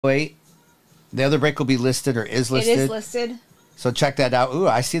Wait, the other break will be listed or is listed. It is listed. So check that out. Ooh,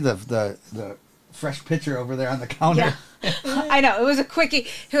 I see the fresh picture over there on the counter. Yeah. I know. It was a quickie.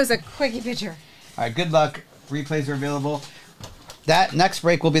 It was a quickie picture. All right, good luck. Replays are available. That next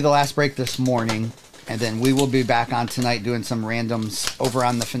break will be the last break this morning. And then we will be back on tonight doing some randoms over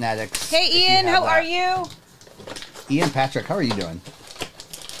on the Fanatics. Hey, Ian, how are you? Ian Patrick, how are you doing?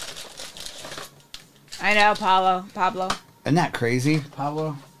 I know, Pablo. Isn't that crazy,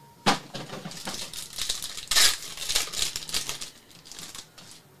 Pablo?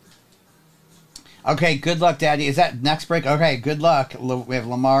 Okay, good luck, Daddy. Is that next break? Okay, good luck. We have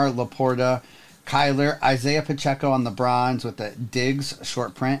Lamar, Laporta, Kyler, Isaiah Pacheco on the bronze with the Diggs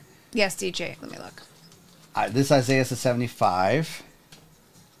short print. Yes, DJ. Let me look. This Isaiah is a 75.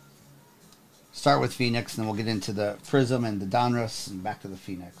 Start with Phoenix, and then we'll get into the Prism and the Donruss and back to the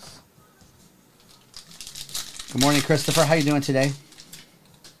Phoenix. Good morning, Christopher. How you doing today?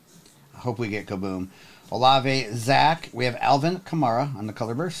 I hope we get Kaboom. Olave, Zach. We have Alvin Kamara on the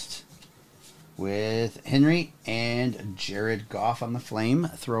Color Burst with Henry and Jared Goff on the Flame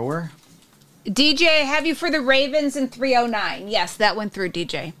Thrower. DJ, I have you for the Ravens in 309. Yes, that went through,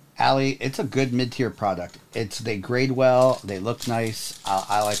 DJ. Allie, it's a good mid-tier product. They grade well. They look nice.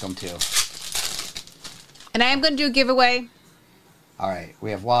 I like them too. And I am going to do a giveaway. All right. We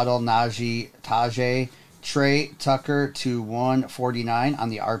have Waddle, Najee, Tajay, Trey Tucker to 149 on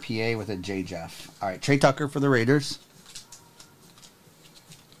the RPA with a J. Jeff. All right. Trey Tucker for the Raiders.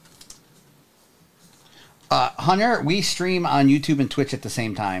 Hunter, we stream on YouTube and Twitch at the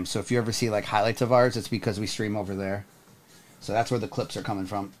same time. So if you ever see like highlights of ours, it's because we stream over there. So that's where the clips are coming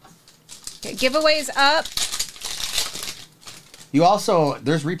from. Okay, giveaways up. You also,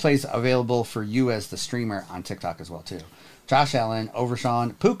 there's replays available for you as the streamer on TikTok as well, too. Josh Allen,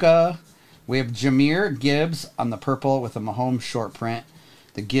 Overshawn, Puka. We have Jahmyr Gibbs on the purple with a Mahomes short print.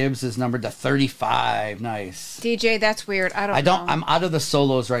 The Gibbs is numbered to 35. Nice. DJ, that's weird. I don't know. I'm out of the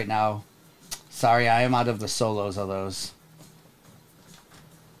solos right now. Sorry, I am out of the solos of those.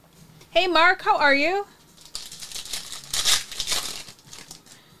 Hey, Mark, how are you?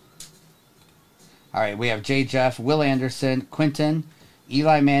 All right, we have J. Jeff, Will Anderson, Quinton,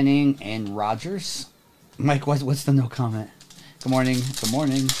 Eli Manning, and Rogers. Mike, what's the no comment? Good morning. Good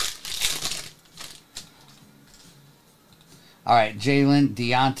morning. All right, Jalen,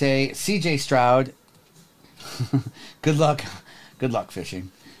 Deontay, C.J. Stroud. Good luck. Good luck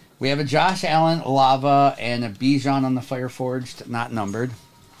fishing. We have a Josh Allen, Lava, and a Bijan on the Fireforged, not numbered.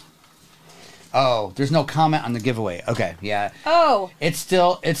 Oh, there's no comment on the giveaway. Okay, yeah. Oh. It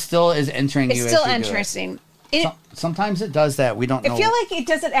still is entering you. It's still interesting. Sometimes it does that. We don't know. I feel like it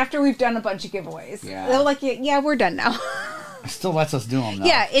does it after we've done a bunch of giveaways. Yeah. They're like, yeah, we're done now. It still lets us do them, though.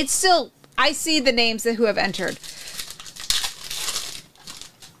 Yeah, it's still, I see the names who have entered.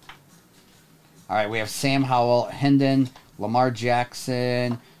 All right, we have Sam Howell, Hendon, Lamar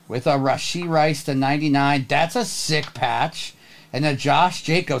Jackson, with a Rashee Rice to 99. That's a sick patch. And a Josh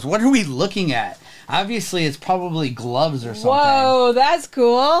Jacobs. What are we looking at? Obviously, it's probably gloves or something. Whoa, that's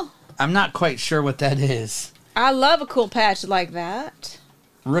cool. I'm not quite sure what that is. I love a cool patch like that.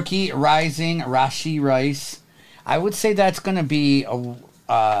 Rookie Rising, Rashee Rice. I would say that's going to be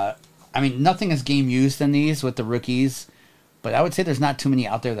I mean, nothing is game used in these with the rookies, but I would say there's not too many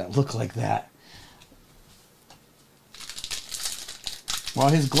out there that look like that. Well,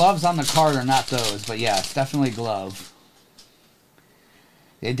 his gloves on the card are not those, but yeah, it's definitely glove.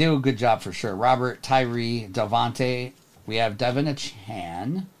 They do a good job for sure. Robert, Tyree, Devontae. We have Devin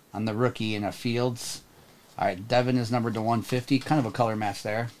Achan on the rookie in a Fields. All right, Devin is numbered to 150. Kind of a color match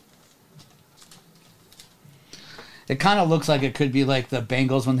there. It kind of looks like it could be like the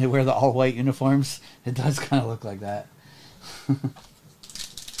Bengals when they wear the all-white uniforms. It does kind of look like that.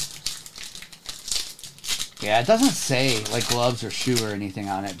 Yeah, it doesn't say like gloves or shoe or anything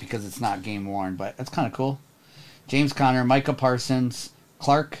on it because it's not game worn, but that's kind of cool. James Conner, Micah Parsons,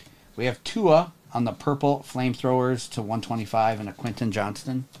 Clark. We have Tua on the purple flamethrowers to 125 and a Quentin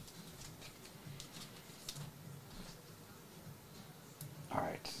Johnston. All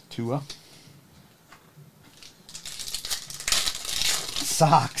right, Tua.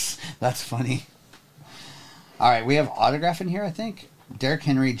 Socks. That's funny. All right, we have autograph in here, I think. Derrick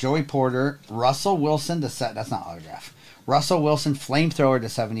Henry, Joey Porter, Russell Wilson to set. That's not autograph. Russell Wilson, flamethrower to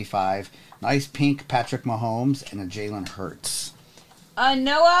 75. Nice pink Patrick Mahomes and a Jalen Hurts.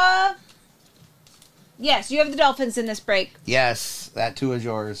 Noah. Yes, you have the Dolphins in this break. Yes, that too is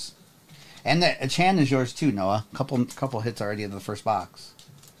yours. And the Chan is yours too, Noah. Couple hits already in the first box.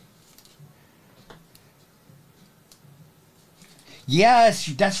 Yes,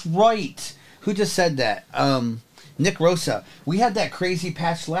 that's right. Who just said that? Nick Rosa. We had that crazy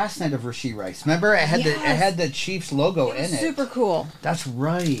patch last night of Rashee Rice. Remember, it had the Chiefs logo in it. Super cool. That's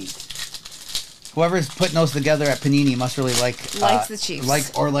right. Whoever's putting those together at Panini must really likes the Chiefs.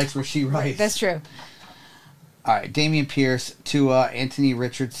 Likes Rashee Rice. That's true. All right, Damian Pierce to Anthony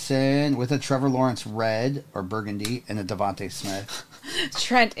Richardson with a Trevor Lawrence red or burgundy and a Devontae Smith.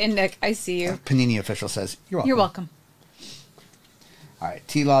 Trent and Nick, I see you. Panini official says, "You're welcome." You're welcome. All right,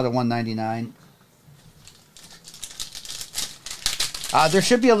 T-Law to 199. There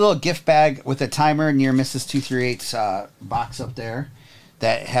should be a little gift bag with a timer near Mrs. 238's box up there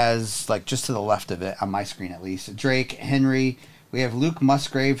that has, like, just to the left of it, on my screen at least. Drake, Henry. We have Luke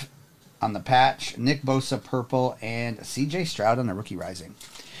Musgrave on the patch, Nick Bosa purple, and CJ Stroud on the rookie rising.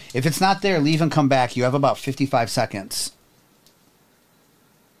 If it's not there, leave and come back. You have about 55 seconds.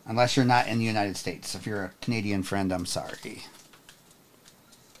 Unless you're not in the United States. If you're a Canadian friend, I'm sorry.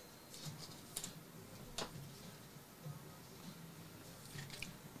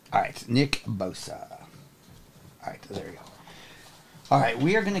 All right, Nick Bosa. All right, there you go. All right,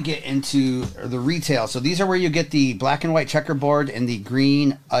 we are going to get into the retail. So these are where you get the black and white checkerboard and the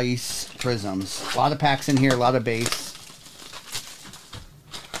green ice prisms. A lot of packs in here, a lot of base.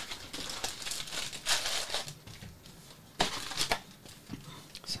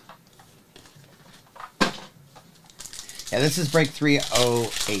 Yeah, this is break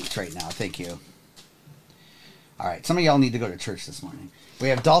 308 right now. Thank you. All right, some of y'all need to go to church this morning. We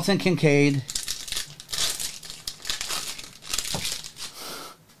have Dalton Kincaid.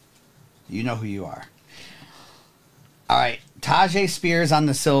 You know who you are. All right, Tajay Spears on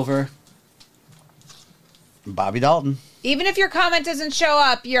the silver. Bobby Dalton. Even if your comment doesn't show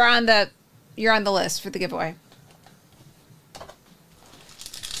up, you're on the list for the giveaway.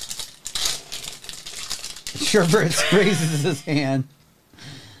 Sherbert raises his hand.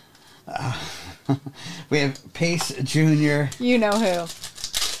 We have Pace Jr. You know who.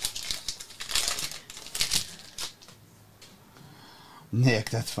 Nick,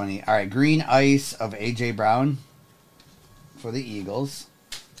 that's funny. All right, green ice of A.J. Brown for the Eagles.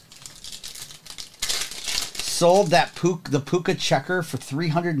 Sold that the Puka checker for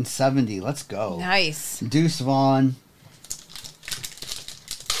 $370. Let's go. Nice. Deuce Vaughn.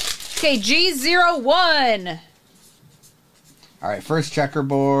 Okay, G01. All right, first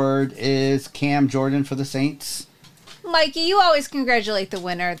checkerboard is Cam Jordan for the Saints. Mikey, you always congratulate the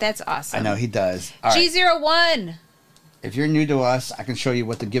winner. That's awesome. I know, he does. All right. G01. If you're new to us, I can show you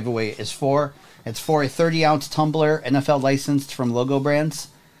what the giveaway is for. It's for a 30-ounce tumbler, NFL licensed from Logo Brands.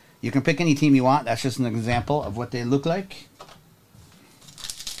 You can pick any team you want. That's just an example of what they look like.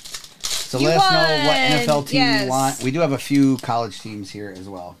 So let us know what NFL team you want. We do have a few college teams here as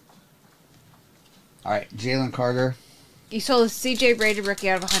well. All right, Jalen Carter. You sold a CJ Braden rookie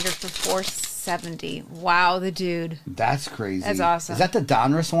out of 100 for $470. Wow, the dude. That's crazy. That's awesome. Is that the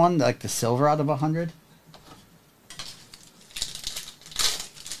Donruss one, like the silver out of 100?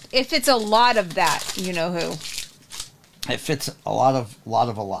 If it's a lot of that, you know who. It fits a lot of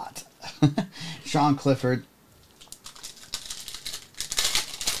a lot. Sean Clifford.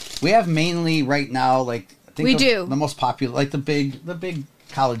 We have mainly right now, like, I think the most popular, like the big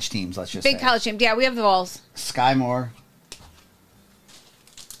college teams. Let's just big say. College team. Yeah, we have the Vols. Sky Moore.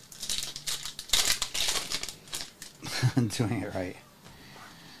 I'm doing it right.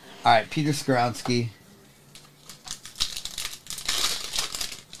 All right, Peter Skoronsky.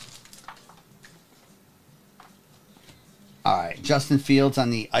 All right, Justin Fields on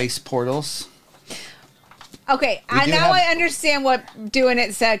the ice portals. Okay, I understand what doing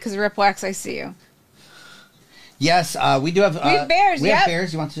it said because Ripwax, I see you. Yes, we do have. We have Bears. We have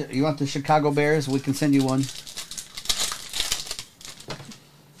Bears. You want the Chicago Bears? We can send you one.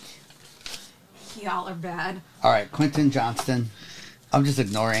 Y'all are bad. All right, Quentin Johnston. I'm just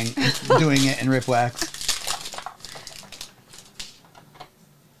ignoring doing it in Ripwax.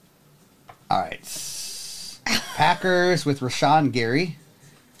 All right. Packers with Rashawn Gary.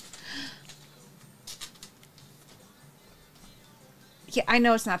 Yeah, I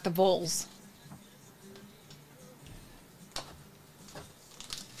know it's not the Vols.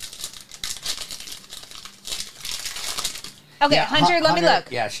 Okay, yeah, Hunter, let me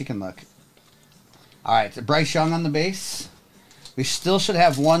look. Yeah, she can look. All right, Bryce Young on the base. We still should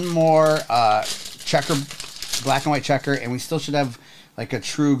have one more checker, black and white checker, and we still should have like a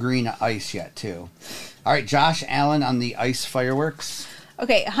true green ice yet too. All right, Josh Allen on the ice fireworks.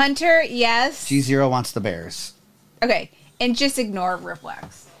 Okay, Hunter, yes. G0 wants the Bears. Okay, and just ignore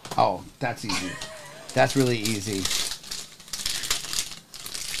Ripwax. Oh, that's easy. That's really easy.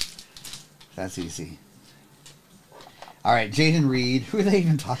 That's easy. All right, Jaden Reed. Who are they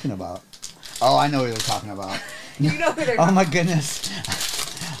even talking about? Oh, I know who they're talking about. You know who they're Oh my goodness.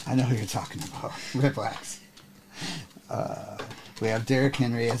 I know who you're talking about. Riplax. We have Derrick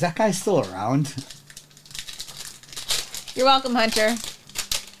Henry. Is that guy still around? You're welcome, Hunter.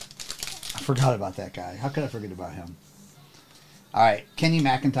 I forgot about that guy. How could I forget about him? All right, Kenny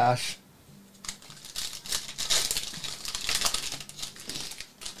McIntosh.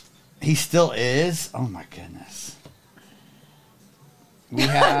 He still is? Oh my goodness. We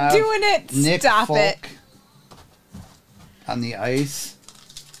have doing it. Nick Stop Folk it. on the ice.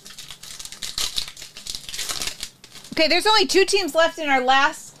 Okay, there's only 2 teams left in our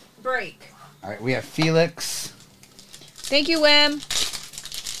last break. All right, we have Felix. Thank you, Wim.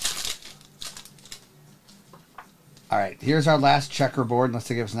 All right, here's our last checkerboard, unless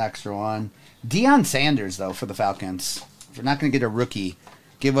they give us an extra one. Deion Sanders, though, for the Falcons. If we're not going to get a rookie,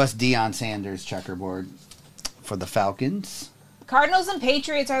 give us Deion Sanders checkerboard for the Falcons. Cardinals and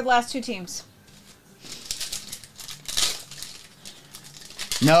Patriots are the last 2 teams.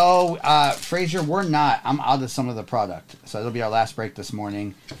 No, Frazier, we're not. I'm out of some of the product. So it'll be our last break this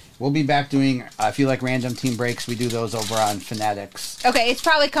morning. We'll be back doing, if you like random team breaks, we do those over on Fanatics. Okay, it's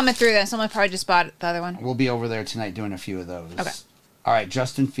probably coming through then. Someone probably just bought the other one. We'll be over there tonight doing a few of those. Okay. All right,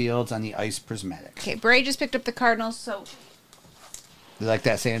 Justin Fields on the Ice Prismatic. Okay, Bray just picked up the Cardinals, so... You like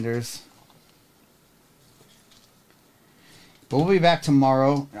that, Sanders? But we'll be back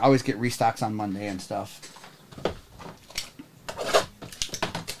tomorrow. I always get restocks on Monday and stuff.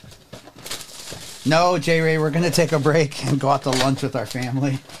 No, J-Ray, we're going to take a break and go out to lunch with our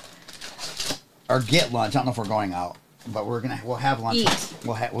family. Or get lunch. I don't know if we're going out. But we'll have lunch. Eat.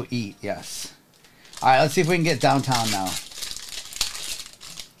 We'll eat, yes. All right, let's see if we can get downtown now.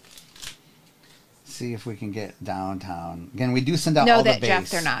 See if we can get downtown. Again, we do send out all the base. No, that Jeff,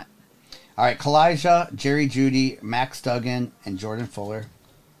 they're not. All right, Kalijah, Jerry Jeudy, Max Duggan, and Jordan Fuller.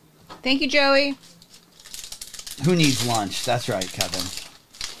 Thank you, Joey. Who needs lunch? That's right, Kevin.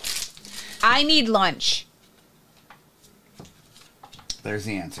 I need lunch. There's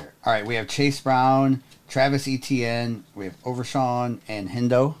the answer. All right, we have Chase Brown, Travis Etienne, we have Overshawn, and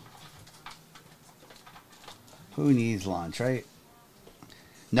Hendo. Who needs lunch, right?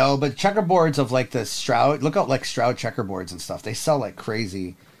 No, but checkerboards of like the Stroud. Look out like Stroud checkerboards and stuff. They sell like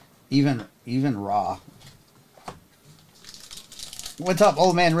crazy. Even raw. What's up,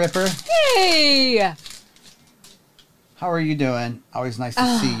 old man Ripper? Hey! How are you doing? Always nice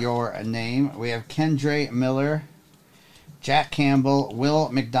to see your name. We have Kendre Miller, Jack Campbell, Will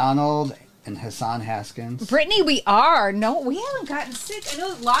McDonald, and Hassan Haskins. Brittany, we are. No, we haven't gotten sick. I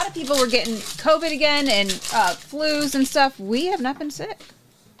know a lot of people were getting COVID again and flus and stuff. We have not been sick.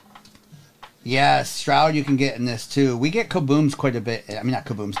 Yes, Stroud you can get in this too. We get kabooms quite a bit. I mean, not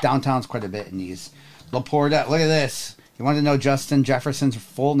kabooms. Downtowns quite a bit in these. Laporta, look at this. You want to know Justin Jefferson's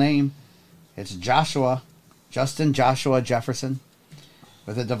full name? It's Justin Joshua Jefferson.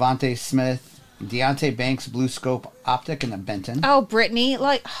 With a Devontae Smith, Deontay Banks Blue Scope Optic, and a Benton. Oh, Brittany,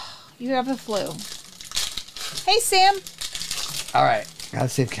 you have the flu. Hey, Sam. All right. Gotta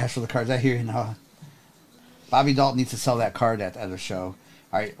save cash for the cards. I hear you now. Bobby Dalton needs to sell that card at the other show.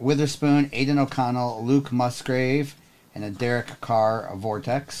 All right, Witherspoon, Aiden O'Connell, Luke Musgrave, and a Derek Carr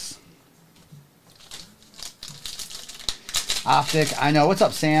Vortex. Optic, I know. What's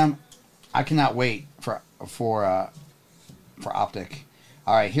up, Sam? I cannot wait for Optic.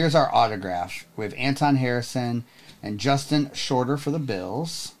 All right, here's our autograph. We have Anton Harrison and Justin Shorter for the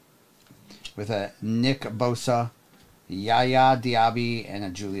Bills, with a Nick Bosa, Yaya Diaby, and a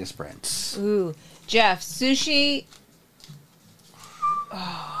Julius Brents. Ooh, Jeff, sushi.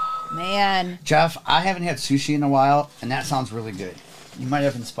 Oh, man. Jeff, I haven't had sushi in a while, and that sounds really good. You might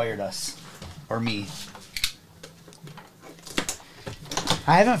have inspired us. Or me.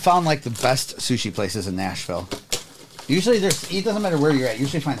 I haven't found, like, the best sushi places in Nashville. Usually, it doesn't matter where you're at.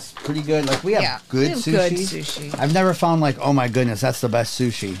 Usually find it's pretty good. Like, we have good sushi. Good sushi. I've never found, like, oh my goodness, that's the best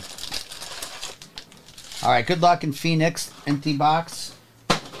sushi. All right, good luck in Phoenix. Empty box.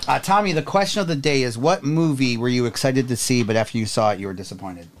 Tommy, the question of the day is, what movie were you excited to see, but after you saw it, you were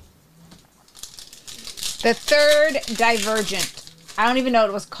disappointed? The third Divergent. I don't even know what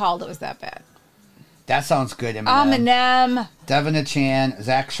it was called. It was that bad. That sounds good, Eminem. Eminem. Devin Achan,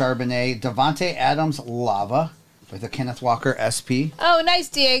 Zach Charbonnet, Devontae Adams, Lava, with a Kenneth Walker SP. Oh, nice,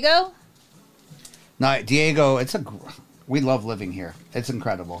 Diego. No, Diego, we love living here. It's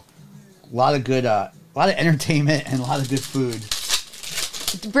incredible. A lot of good, a lot of entertainment and a lot of good food.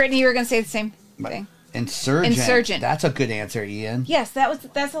 Brittany, you were going to say the same thing. Insurgent. That's a good answer, Ian. Yes, that's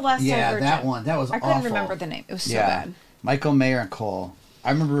the last Yeah, Divergent. that one. That was awful. I couldn't remember the name. It was so bad. Michael Mayer and Cole.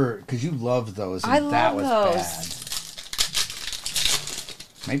 I remember because you loved those. And I love that was those.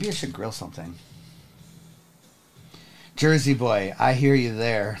 bad. Maybe I should grill something. Jersey boy, I hear you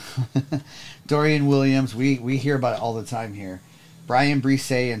there. Dorian Williams, we hear about it all the time here. Brian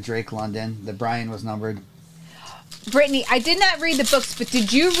Brisset and Drake London. The Brian was numbered. Brittany, I did not read the books, but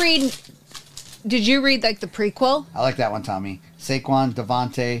did you read like the prequel? I like that one, Tommy. Saquon,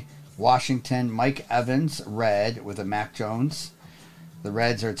 Devontae, Washington, Mike Evans, red with a Mac Jones. The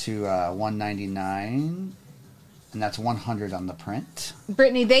reds are to 199, and that's 100 on the print.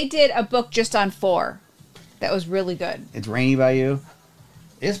 Brittany, they did a book just on 4. That was really good. It's rainy by you.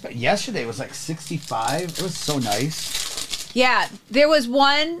 Yesterday was like 65. It was so nice. Yeah, there was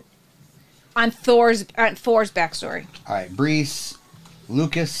one on Thor's backstory. All right, Brees,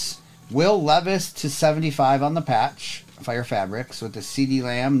 Lucas, Will Levis to 75 on the patch. Fire Fabrics with the CD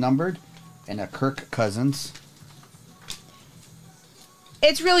Lamb numbered and a Kirk Cousins.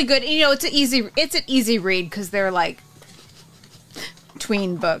 It's really good. You know, it's an easy read because they're like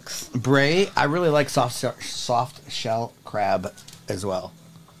tween books. Bray, I really like soft shell crab as well.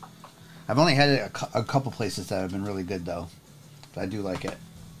 I've only had it a couple places that have been really good though. But I do like it.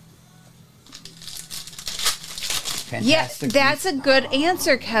 Fantastic. Yeah, that's a good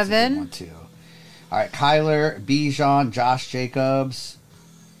answer, Kevin. One too. All right, Kyler, Bijan, Josh Jacobs.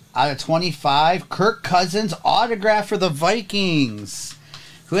 Out of 25, Kirk Cousins autograph for the Vikings.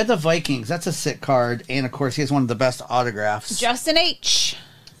 Who had the Vikings? That's a sick card. And, of course, he has one of the best autographs. Justin H.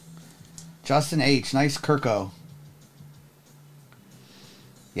 Justin H. Nice Kirko.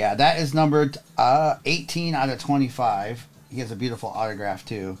 Yeah, that is numbered 18 out of 25. He has a beautiful autograph,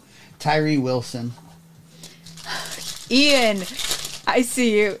 too. Tyree Wilson. Ian, I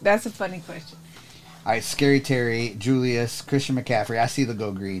see you. That's a funny question. All right, Scary Terry, Julius, Christian McCaffrey. I see the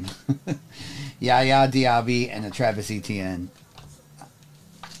go green. Yaya Diaby and the Travis Etienne.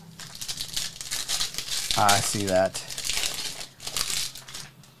 I see that.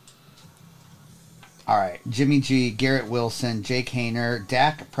 All right, Jimmy G, Garrett Wilson, Jake Hayner,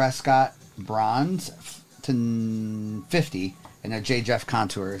 Dak Prescott, bronze to 50, and a J. Jeff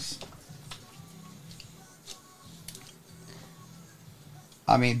Contours.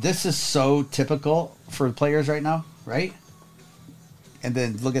 I mean, this is so typical for players right now, right? And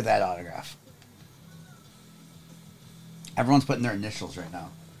then look at that autograph. Everyone's putting their initials right now.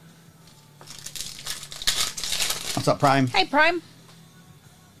 What's up, Prime? Hey, Prime.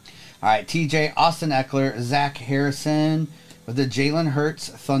 All right, TJ, Austin Eckler, Zach Harrison with the Jalen Hurts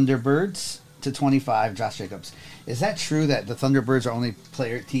Thunderbirds to 25, Josh Jacobs. Is that true that the Thunderbirds are only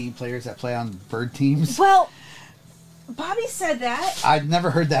team players that play on bird teams? Well, Bobby said that. I'd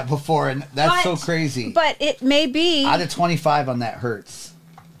never heard that before, and that's so crazy. But it may be. Out of 25 on that Hurts.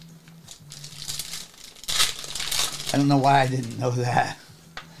 I don't know why I didn't know that.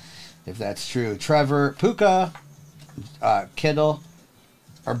 If that's true. Trevor, Puka, Kittle,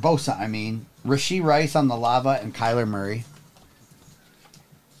 or Bosa, I mean. Rashee Rice on the lava and Kyler Murray.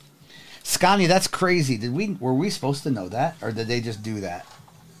 Scotty, that's crazy. Were we supposed to know that? Or did they just do that?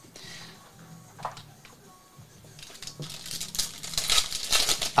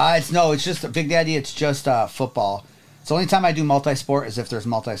 It's just Big Daddy. It's just football. It's the only time I do multi-sport is if there's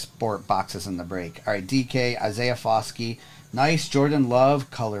multi-sport boxes in the break. All right, DK, Isaiah Foskey, nice Jordan Love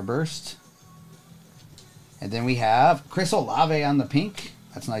color burst, and then we have Chris Olave on the pink.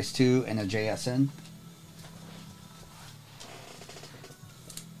 That's nice too, and a JSN.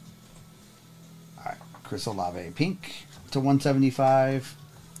 All right, Chris Olave pink to 175.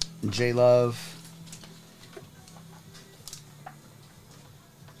 J Love.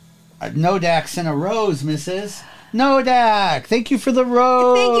 Nodak sent a rose, Mrs. Nodak. Thank you for the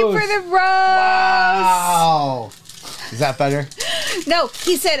rose. Thank you for the rose. Wow. Is that better? No,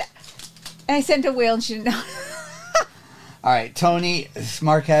 he said, I sent a whale and she didn't know. All right, Tony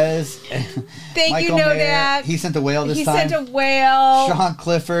Marquez. Thank Michael you, Mayer. Nodak. He sent a whale this he time. He sent a whale. Sean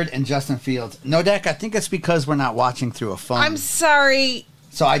Clifford and Justin Fields. Nodak, I think it's because we're not watching through a phone. I'm sorry.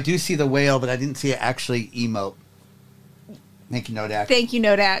 So I do see the whale, but I didn't see it actually emote. Thank you, Nodak. Thank you,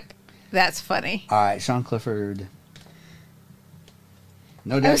 Nodak. That's funny. All right, Sean Clifford.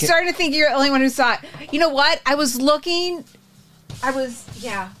 Nodak. I was starting to think you're the only one who saw it. You know what? I was looking. I was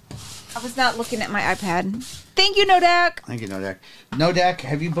not looking at my iPad. Thank you, Nodak. Thank you, Nodak. Nodak,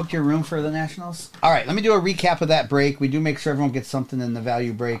 have you booked your room for the Nationals? All right, let me do a recap of that break. We do make sure everyone gets something in the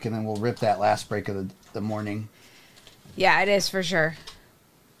value break, and then we'll rip that last break of the morning. Yeah, it is for sure.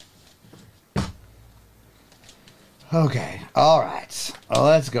 Okay. All right. Well,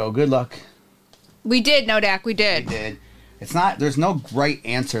 let's go. Good luck. We did, Nodak. We did. We did. There's no right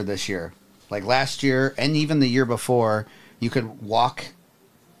answer this year. Like last year and even the year before, you could walk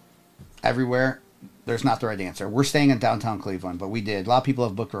everywhere. There's not the right answer. We're staying in downtown Cleveland, but we did. A lot of people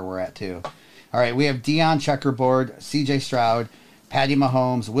have booked where we're at, too. All right, we have Dion Checkerboard, C.J. Stroud, Patty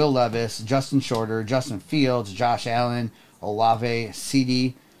Mahomes, Will Levis, Justin Shorter, Justin Fields, Josh Allen, Olave,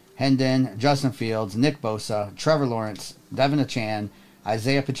 C.D. Hendon, Justin Fields, Nick Bosa, Trevor Lawrence, Devin Achan,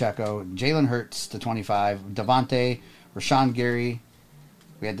 Isaiah Pacheco, Jalen Hurts to 25, Devontae, Rashawn Gary.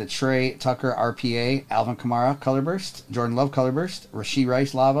 We had the Trey Tucker RPA, Alvin Kamara Color Burst, Jordan Love Color Burst, Rashee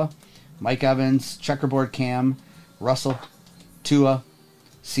Rice Lava, Mike Evans, Checkerboard Cam, Russell, Tua,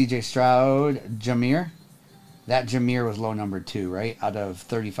 C.J. Stroud, Jameer. That Jameer was low number 2, right? Out of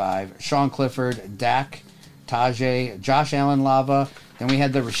 35. Sean Clifford, Dak, Tajay, Josh Allen Lava. Then we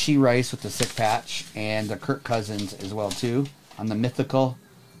had the Rashee Rice with the sick patch and the Kirk Cousins as well, too, on the mythical.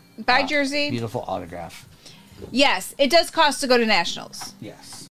 By jersey. Beautiful autograph. Yes, it does cost to go to Nationals. Yes.